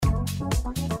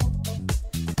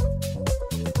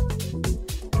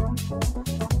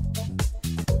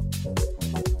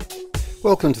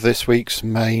Welcome to this week's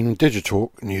main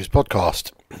DigiTalk news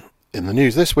podcast. In the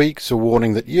news this week is a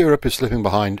warning that Europe is slipping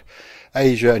behind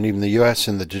Asia and even the US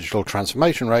in the digital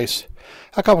transformation race,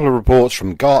 a couple of reports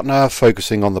from Gartner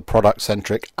focusing on the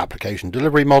product-centric application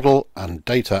delivery model and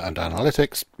data and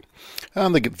analytics,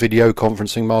 and the video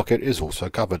conferencing market is also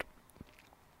covered.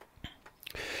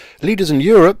 Leaders in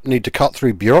Europe need to cut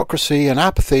through bureaucracy and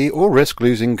apathy or risk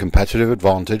losing competitive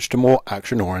advantage to more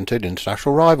action-oriented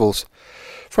international rivals.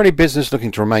 For any business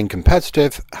looking to remain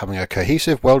competitive, having a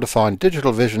cohesive, well-defined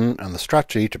digital vision and the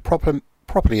strategy to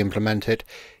properly implement it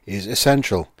is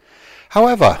essential.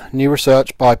 However, new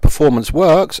research by Performance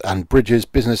Works and Bridges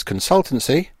Business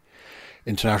Consultancy,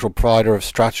 international provider of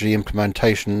strategy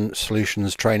implementation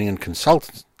solutions, training and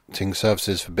consulting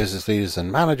services for business leaders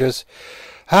and managers,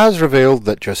 has revealed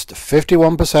that just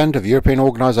 51% of European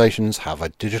organisations have a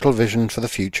digital vision for the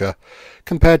future,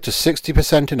 compared to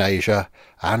 60% in Asia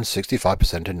and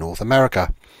 65% in North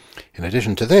America. In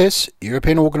addition to this,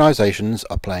 European organisations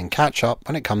are playing catch-up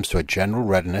when it comes to a general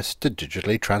readiness to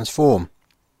digitally transform.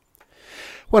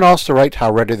 When asked to rate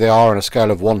how ready they are on a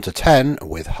scale of 1 to 10,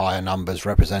 with higher numbers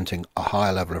representing a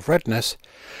higher level of readiness,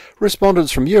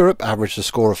 respondents from Europe averaged a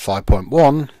score of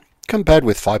 5.1, compared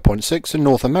with 5.6 in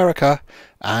North America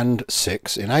and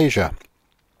 6 in Asia.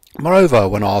 Moreover,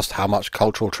 when asked how much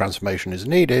cultural transformation is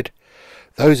needed,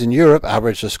 those in Europe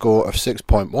averaged a score of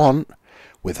 6.1,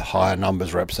 with higher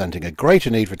numbers representing a greater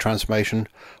need for transformation,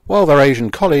 while their Asian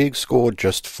colleagues scored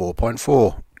just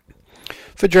 4.4.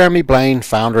 For Jeremy Blaine,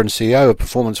 founder and CEO of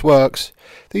Performance Works,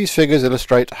 these figures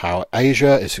illustrate how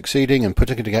Asia is succeeding in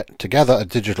putting together a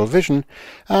digital vision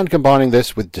and combining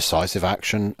this with decisive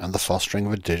action and the fostering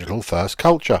of a digital-first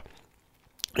culture.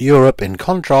 Europe, in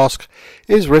contrast,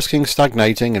 is risking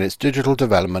stagnating in its digital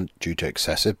development due to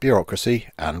excessive bureaucracy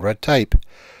and red tape.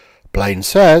 Blaine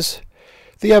says,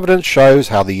 "The evidence shows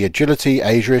how the agility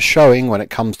Asia is showing when it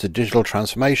comes to digital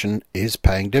transformation is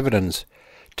paying dividends.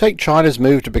 Take China's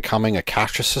move to becoming a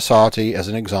cashless society as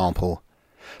an example.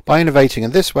 By innovating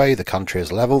in this way, the country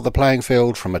has leveled the playing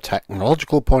field from a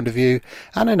technological point of view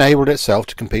and enabled itself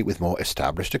to compete with more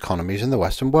established economies in the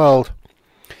Western world.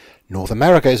 North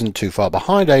America isn't too far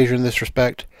behind Asia in this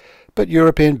respect, but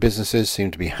European businesses seem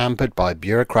to be hampered by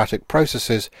bureaucratic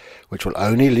processes which will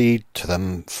only lead to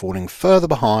them falling further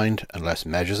behind unless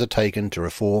measures are taken to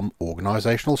reform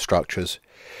organisational structures,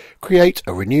 create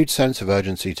a renewed sense of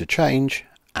urgency to change,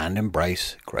 and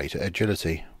embrace greater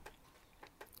agility."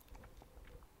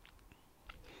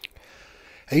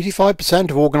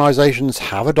 85% of organisations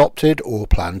have adopted or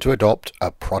plan to adopt a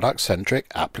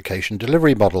product-centric application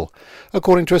delivery model,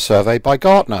 according to a survey by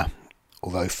Gartner.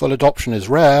 Although full adoption is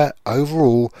rare,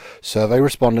 overall, survey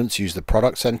respondents use the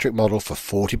product-centric model for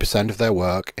 40% of their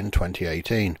work in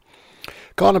 2018.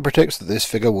 Gartner predicts that this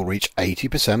figure will reach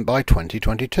 80% by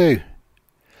 2022.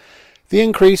 The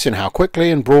increase in how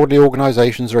quickly and broadly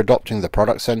organisations are adopting the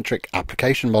product-centric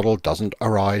application model doesn't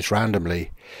arise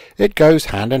randomly. It goes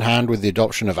hand in hand with the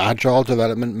adoption of agile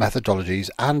development methodologies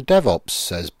and DevOps,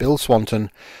 says Bill Swanton,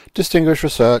 Distinguished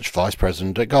Research Vice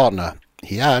President at Gartner.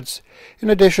 He adds, "In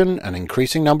addition, an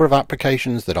increasing number of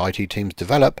applications that IT teams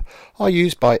develop are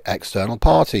used by external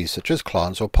parties, such as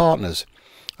clients or partners,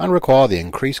 and require the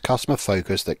increased customer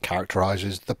focus that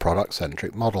characterises the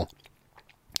product-centric model."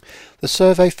 The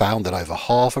survey found that over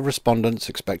half of respondents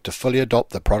expect to fully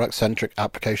adopt the product-centric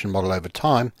application model over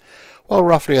time, while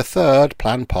roughly a third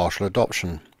plan partial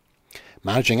adoption.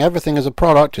 Managing everything as a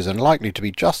product is unlikely to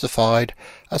be justified,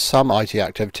 as some IT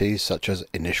activities, such as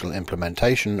initial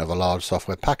implementation of a large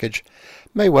software package,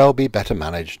 may well be better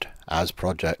managed as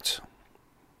projects.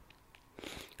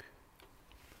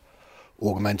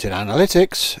 Augmented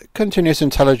analytics, continuous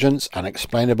intelligence and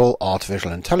explainable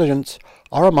artificial intelligence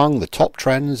are among the top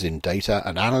trends in data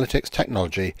and analytics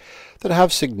technology that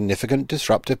have significant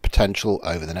disruptive potential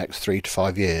over the next 3 to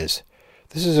 5 years.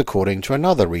 This is according to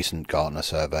another recent Gartner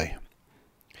survey.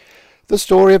 The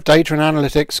story of data and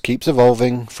analytics keeps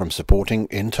evolving, from supporting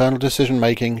internal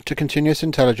decision-making to continuous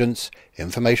intelligence,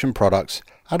 information products,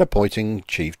 and appointing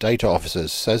chief data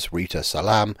officers, says Rita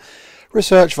Salam,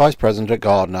 Research Vice President at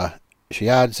Gartner. She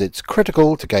adds, "It's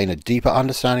critical to gain a deeper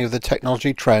understanding of the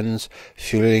technology trends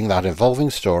fueling that evolving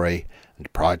story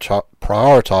and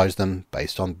prioritise them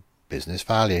based on business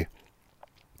value."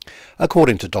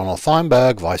 According to Donald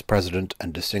Feinberg, Vice President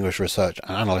and Distinguished Research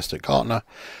Analyst at Gartner,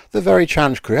 the very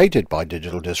challenge created by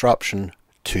digital disruption,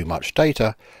 too much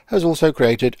data, has also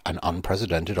created an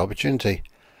unprecedented opportunity.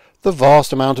 The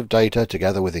vast amount of data,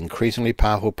 together with increasingly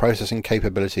powerful processing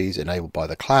capabilities enabled by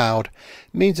the cloud,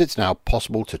 means it's now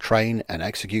possible to train and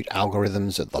execute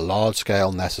algorithms at the large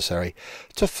scale necessary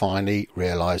to finally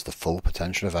realize the full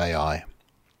potential of AI.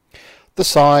 The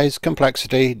size,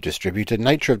 complexity, distributed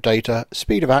nature of data,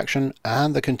 speed of action,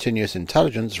 and the continuous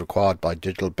intelligence required by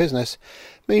digital business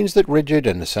means that rigid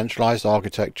and centralized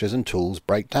architectures and tools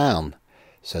break down,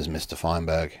 says Mr.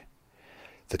 Feinberg.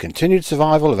 The continued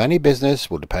survival of any business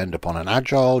will depend upon an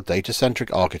agile,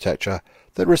 data-centric architecture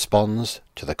that responds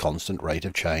to the constant rate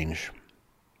of change.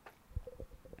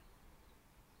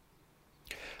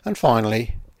 And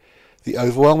finally, the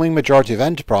overwhelming majority of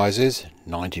enterprises,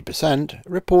 90%,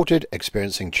 reported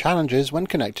experiencing challenges when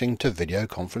connecting to video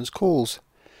conference calls.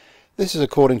 This is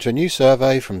according to a new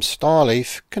survey from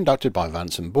Starleaf conducted by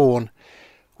Vance & Bourne,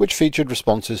 which featured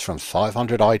responses from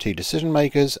 500 IT decision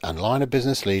makers and line of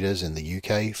business leaders in the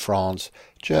UK, France,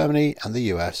 Germany and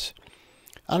the US,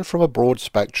 and from a broad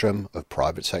spectrum of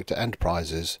private sector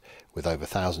enterprises with over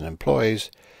 1,000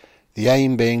 employees, the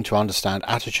aim being to understand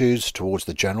attitudes towards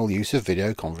the general use of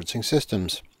video conferencing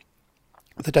systems.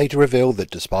 The data revealed that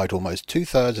despite almost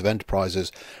 2/3 of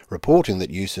enterprises reporting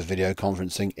that use of video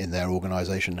conferencing in their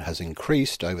organisation has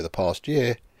increased over the past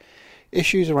year,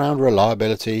 issues around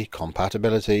reliability,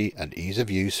 compatibility and ease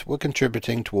of use were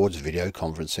contributing towards video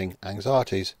conferencing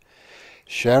anxieties.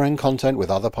 Sharing content with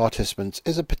other participants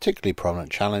is a particularly prominent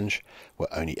challenge, where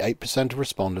only 8% of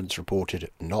respondents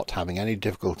reported not having any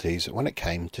difficulties when it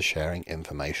came to sharing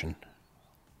information.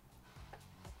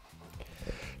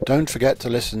 Don't forget to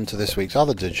listen to this week's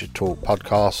other DigiTalk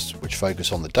podcasts, which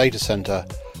focus on the data center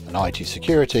and IT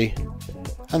security,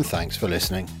 and thanks for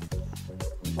listening.